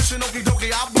me the permission, okie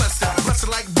dokie, I'll bless it. Bless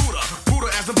it like Buddha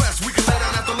as the best. We can lay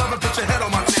down after love and put your head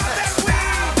on my chest.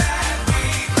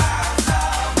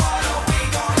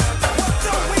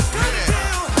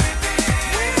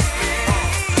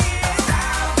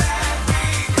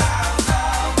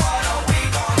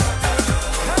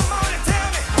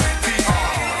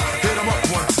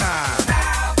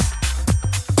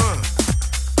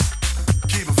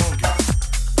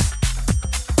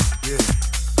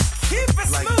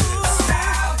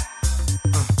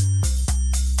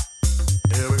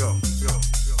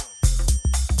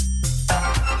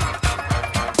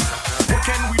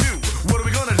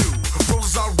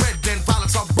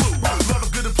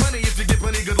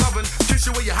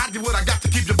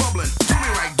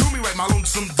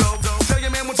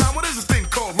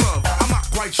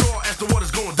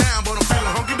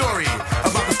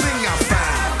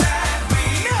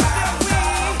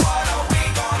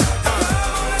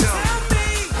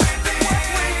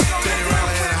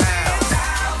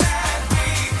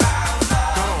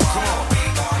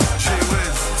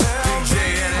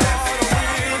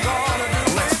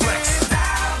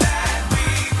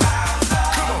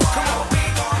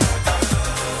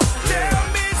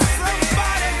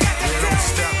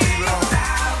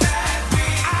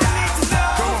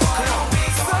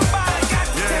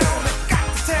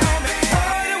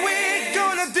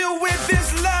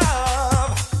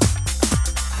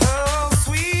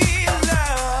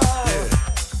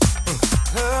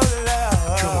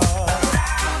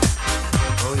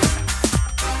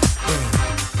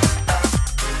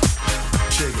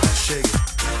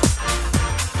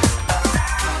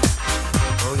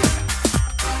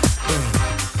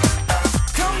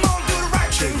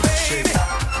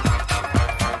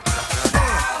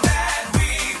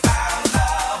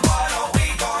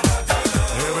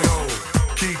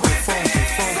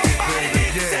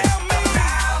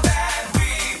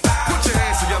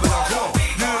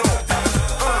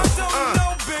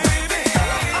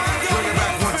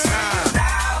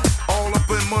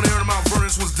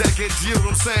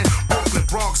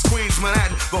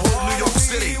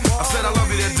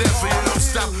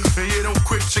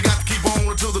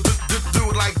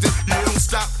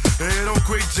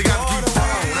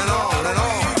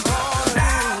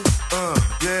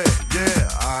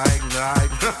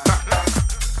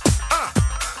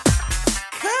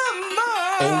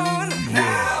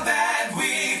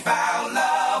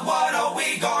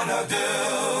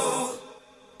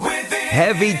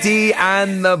 Heavy D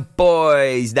and the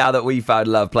boys. Now that we found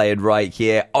love, playing right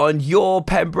here on your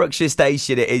Pembrokeshire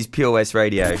station, it is Pure West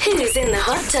Radio. Who's in the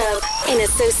hot tub? In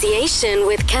association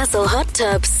with Castle Hot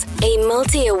Tubs, a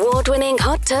multi-award-winning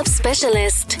hot tub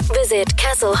specialist. Visit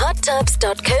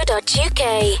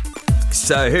castlehottubs.co.uk.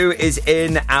 So who is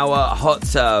in our hot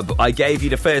tub? I gave you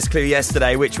the first clue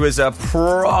yesterday, which was a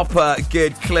proper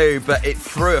good clue, but it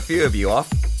threw a few of you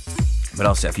off. But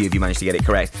also a few of you managed to get it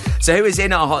correct. So who is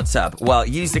in our hot tub? Well,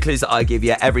 use the clues that I give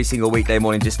you every single weekday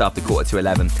morning just after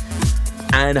 11:15.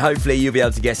 And hopefully you'll be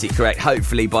able to guess it correct.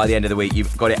 Hopefully by the end of the week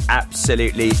you've got it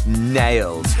absolutely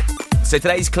nailed. So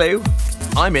today's clue,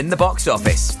 I'm in the box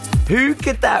office. Who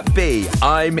could that be?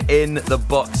 I'm in the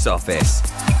box office.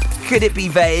 Could it be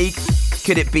vague?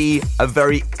 Could it be a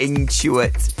very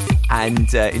intuitive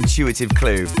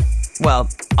clue? Well,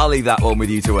 I'll leave that one with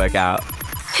you to work out.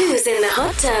 Who's in the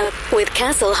hot tub with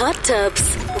Castle Hot Tubs?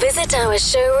 Visit our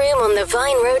showroom on the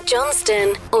Vine Road,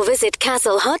 Johnston, or visit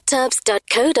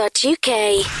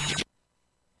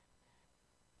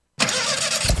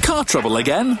castlehottubs.co.uk. Car trouble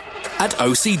again? At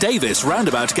OC Davis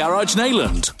Roundabout Garage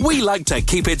Neyland, we like to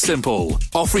keep it simple,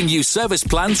 offering you service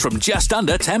plans from just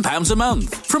under £10 a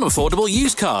month, from affordable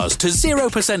used cars to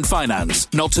 0% finance,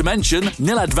 not to mention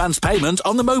nil advance payment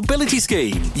on the mobility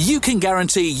scheme. You can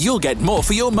guarantee you'll get more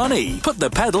for your money. Put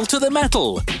the pedal to the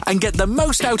metal and get the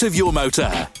most out of your motor.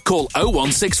 Call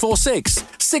 01646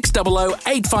 600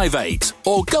 858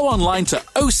 or go online to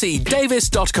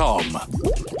ocdavis.com.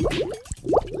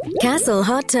 Castle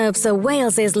Hot Tubs are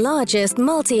Wales's largest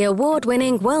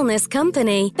multi-award-winning wellness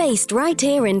company, based right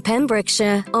here in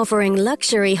Pembrokeshire, offering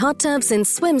luxury hot tubs and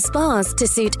swim spas to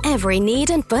suit every need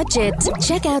and budget.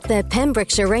 Check out their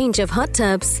Pembrokeshire range of hot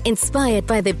tubs, inspired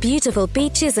by the beautiful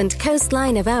beaches and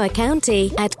coastline of our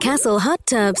county, at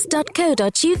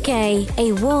castlehottubs.co.uk.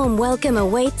 A warm welcome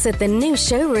awaits at the new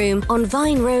showroom on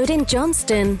Vine Road in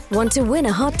Johnston. Want to win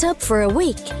a hot tub for a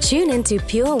week? Tune into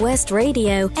Pure West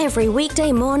Radio every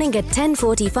weekday morning at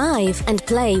 10:45 and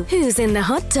play Who's in the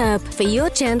Hot Tub for your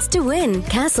chance to win.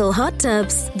 Castle Hot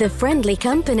Tubs, the friendly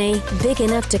company, big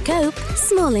enough to cope,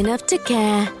 small enough to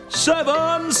care.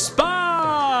 7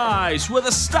 Spice, where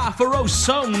the staff are oh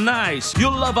so nice.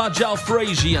 You'll love our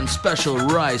jalfrezi and special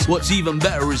rice. What's even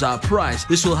better is our price.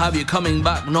 This will have you coming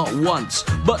back not once,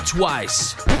 but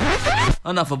twice.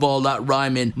 Enough of all that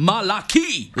rhyming.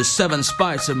 Malaki! The 7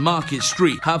 Spice of Market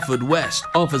Street, Haverfordwest,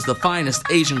 offers the finest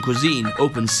Asian cuisine,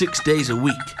 open 6 days a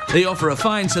week. They offer a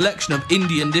fine selection of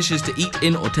Indian dishes to eat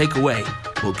in or take away.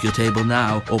 Book your table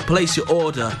now or place your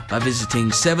order by visiting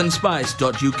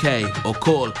 7spice.uk or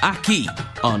call Aki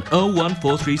on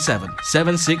 01437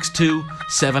 762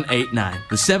 789.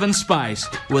 The 7 Spice,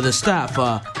 where the staff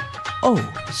are oh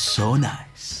so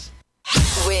nice.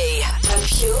 We are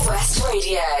Pure West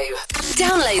Radio.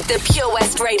 Download the Pure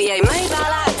West Radio mobile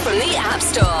app from the App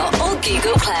Store or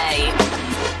Google Play.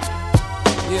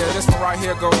 Yeah, this one right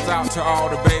here goes out to all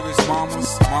the babies,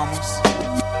 mamas.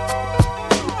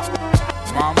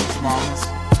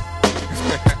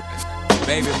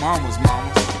 Baby mamas.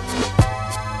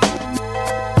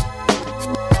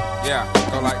 Yeah,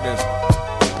 go like this.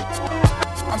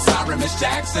 I'm sorry, Miss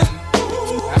Jackson.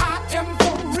 Ooh, I am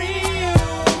for real.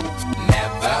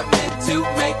 Never meant to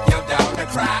make your daughter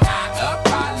cry. I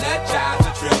apologize a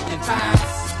trillion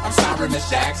times. I'm sorry, Miss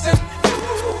Jackson.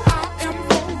 Ooh, I am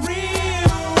for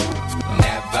real.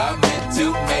 Never meant to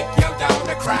make your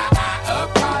daughter cry. I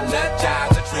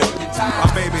apologize a trillion times.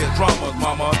 My baby is drama,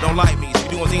 mama. Don't like me. She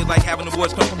doing things like having the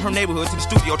boys come from her neighborhood to the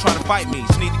studio trying to fight me.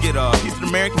 She need to get a piece of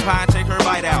American pie and take her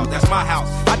bite out. That's my house.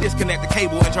 I disconnect the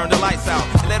cable and turn the lights out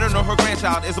and let her know her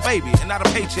grandchild is a baby and not a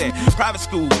paycheck. Private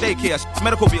school, daycare,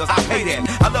 medical bills, I pay that.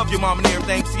 I love your mom and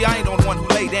everything. See, I ain't the only one who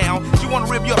lay down. She wanna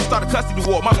rip you up, start a custody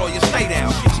war. My lawyer, stay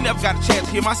down. She never got a chance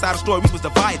to hear my side of the story. We was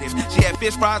divided. She had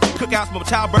fish fries and cookouts for my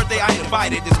child's birthday. I ain't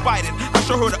invited. Despite it, I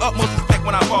show her the utmost respect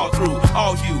when I fall through.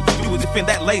 All you will defend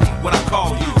that lady when I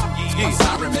call you. Yeah. I'm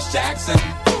sorry, Miss Jackson.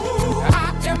 Ooh,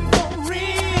 I am for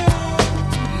real.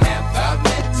 Never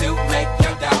meant to make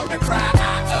your daughter cry.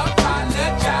 I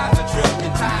apologize a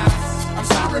trillion times. I'm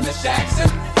sorry, Miss Jackson.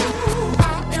 Ooh,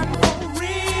 I am for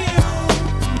real.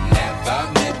 Never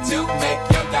meant to make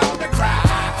your daughter cry.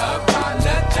 I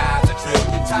apologize a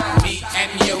trillion times. Me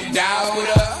and your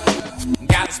daughter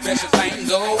got a special thing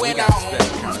going on.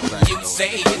 You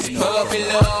say it's puppy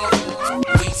love.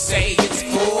 We say it's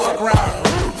full grown.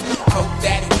 Hope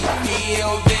that we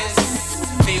feel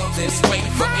this way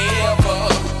forever.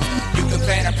 You can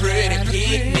plan a pretty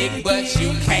picnic, but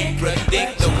you can't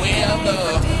predict the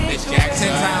weather. Miss Jackson,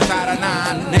 10 times out of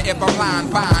 9. Now if I'm lying,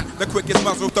 fine. The quickest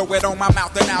muzzle, throw it on my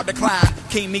mouth and I'll decline.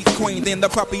 King meets queen, then the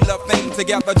puppy love thing.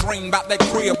 Together dream about that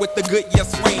crib with the good year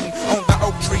swing. On the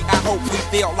oak tree, I hope we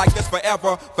feel like this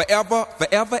forever. Forever.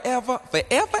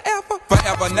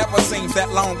 Forever never seems that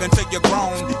long until you're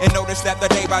grown. And notice that the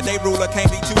day-by-day ruler can't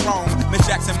be too wrong. Miss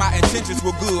Jackson, my intentions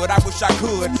were good. I wish I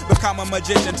could become a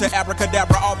magician to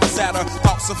abracadabra all the sadder.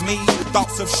 Thoughts of me,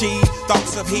 thoughts of she,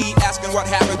 thoughts of he. Asking what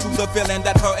happened to the feeling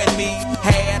that her and me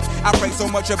had. I pray so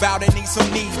much about it, need some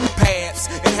knee pads.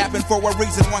 It happened for a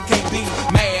reason, one can't be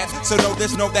mad. So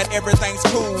know that everything's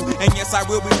cool. And yes, I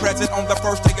will be present on the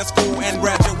first day of school and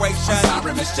graduate celebration. I'm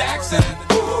sorry, Miss Jackson.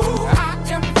 Ooh, I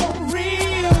am for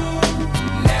real.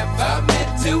 Never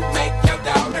meant to make your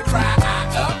daughter cry. I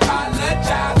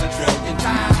apologize a trillion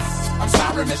times. I'm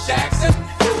sorry, Miss Jackson.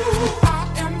 Ooh, I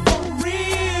am for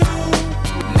real.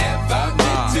 Never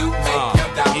meant to make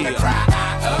your daughter cry. I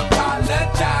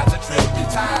apologize a trillion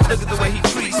times. Look at the way he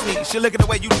treats me. She look at the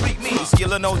way you treat me. See, your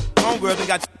little homegirl done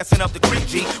got sent up the creek,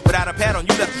 G. Without a pad on,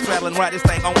 you left the straddle and ride this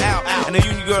thing on out. And the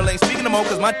union girl ain't speaking no more,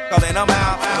 cause my all in, I'm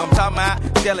out. I'm talking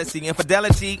about jealousy,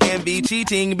 infidelity, envy,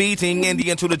 cheating, beating, and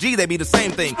the N to the G, they be the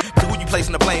same thing. But who you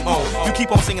placing the blame on? You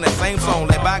keep on singing that same song.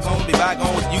 Let bygones be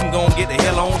bygones. You can go and get the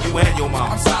hell on you and your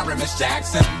mom. I'm sorry, Miss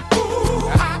Jackson. Ooh,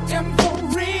 I am for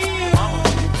real.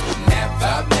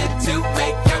 Never meant to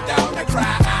make your daughter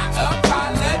cry. I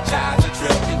apologize a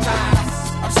trillion times.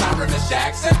 I'm sorry, Miss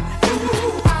Jackson.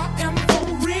 Ooh, I am for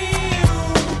real.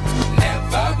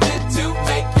 Never meant to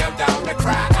make your daughter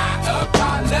cry. I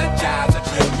apologize a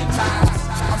trillion times.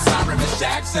 I'm sorry, Miss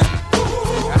Jackson.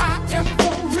 Ooh, I am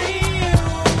for real.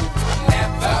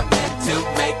 Never meant to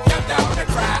make your daughter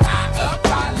cry. I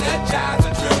apologize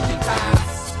a trillion times.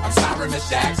 I'm sorry, Miss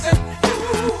Jackson.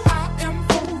 Ooh, I am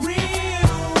for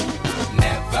real.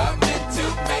 Never meant to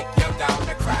make your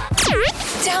daughter cry.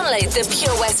 Download the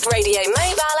Pure West Radio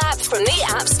mobile app from the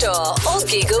App Store or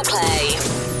Google Play.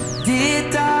 Dear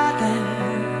darling,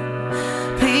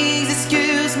 please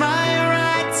excuse my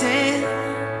writing.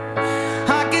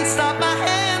 I can't stop my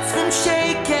hands from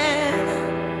shaking,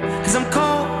 cause I'm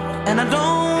cold and I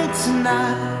don't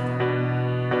tonight.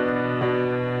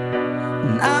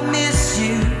 And I miss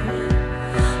you,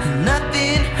 and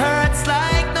nothing hurts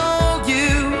like no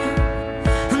you.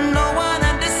 No one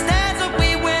understands what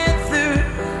we went through.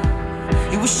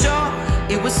 It was short,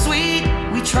 it was sweet,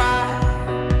 we tried.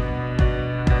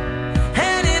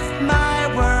 And if my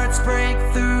words break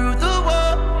through the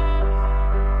wall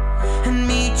and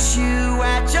meet you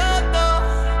at your door,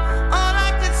 all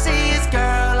I can say is,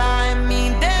 girl, I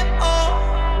mean them all.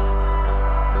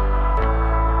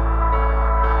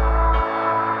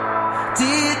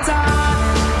 Dear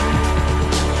darling,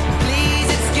 please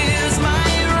excuse my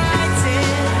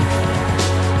writing.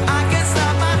 I can't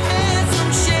stop my hands from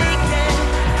shaking,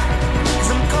 cause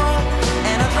I'm cold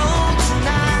and alone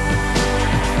tonight.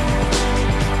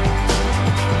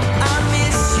 I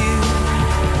miss you,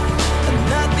 and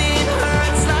nothing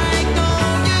hurts like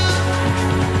knowing you.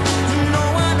 No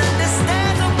one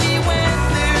understands what we went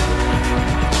through.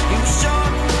 It was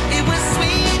short, it was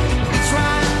sweet, we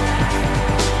tried.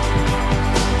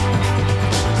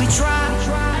 We tried.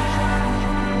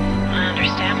 I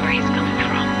understand where he's coming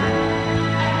from.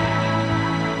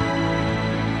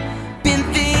 Been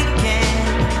thinking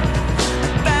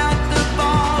about the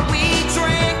ball we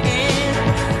drank,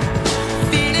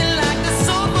 feeling like the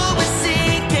sofa was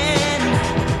sinking.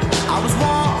 I was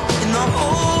warm in the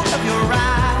hold of your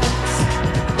eyes.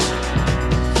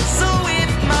 So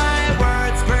if my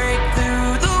words break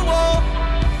through the wall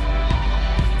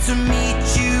to meet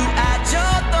you at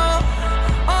your door,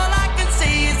 all I can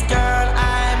say is, girl,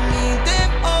 I mean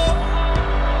them all.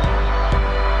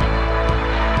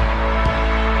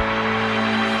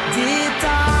 Dear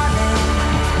darling,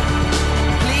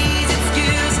 please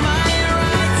excuse my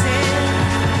writing.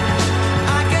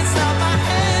 I can't stop my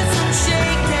hands from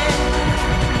shaking,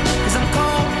 cause I'm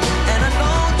cold and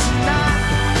alone tonight.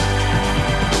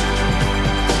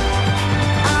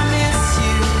 I miss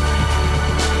you,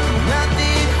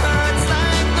 nothing hurts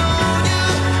like knowing you.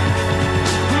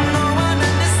 No one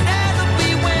understands what we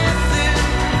went through.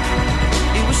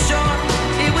 It was short,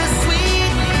 it was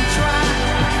sweet, we tried.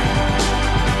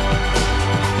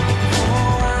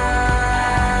 Oh,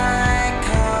 I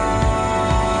can't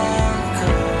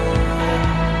go.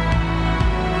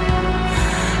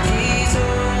 These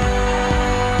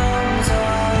arms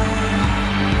are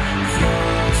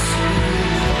yours to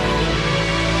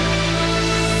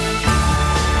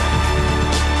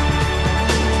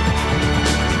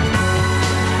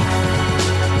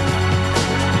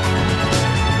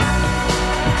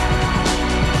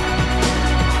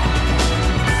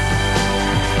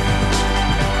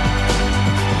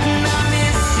And I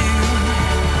miss you,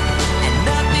 and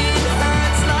nothing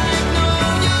hurts like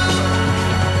knowing you.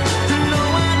 No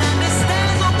one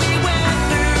understands what we went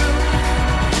through.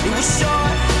 It was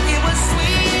short, it was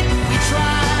sweet, we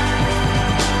tried.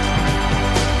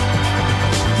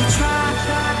 We tried.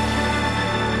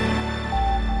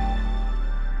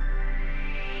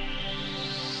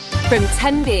 From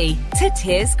Tenby to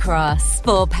Tears Cross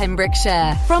for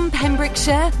Pembrokeshire. From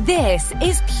Pembrokeshire, this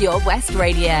is Pure West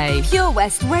Radio. Pure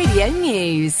West Radio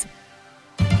News.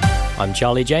 I'm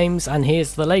Charlie James, and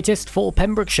here's the latest for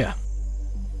Pembrokeshire.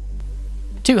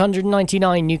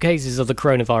 299 new cases of the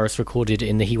coronavirus recorded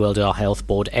in the Hywel Dda Health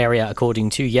Board area, according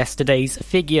to yesterday's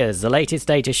figures. The latest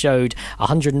data showed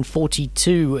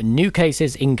 142 new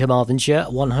cases in Carmarthenshire,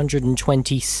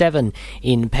 127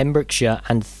 in Pembrokeshire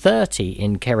and 30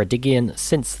 in Ceredigion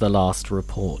since the last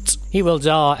report. Hywel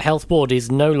Dda Health Board is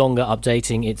no longer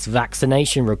updating its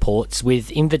vaccination reports,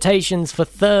 with invitations for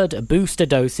third booster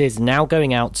doses now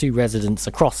going out to residents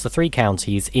across the 3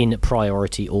 counties in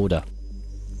priority order.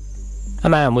 A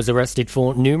man was arrested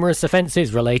for numerous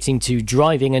offences relating to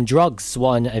driving and drugs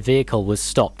when a vehicle was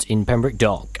stopped in Pembroke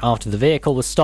Dock. After the vehicle was stopped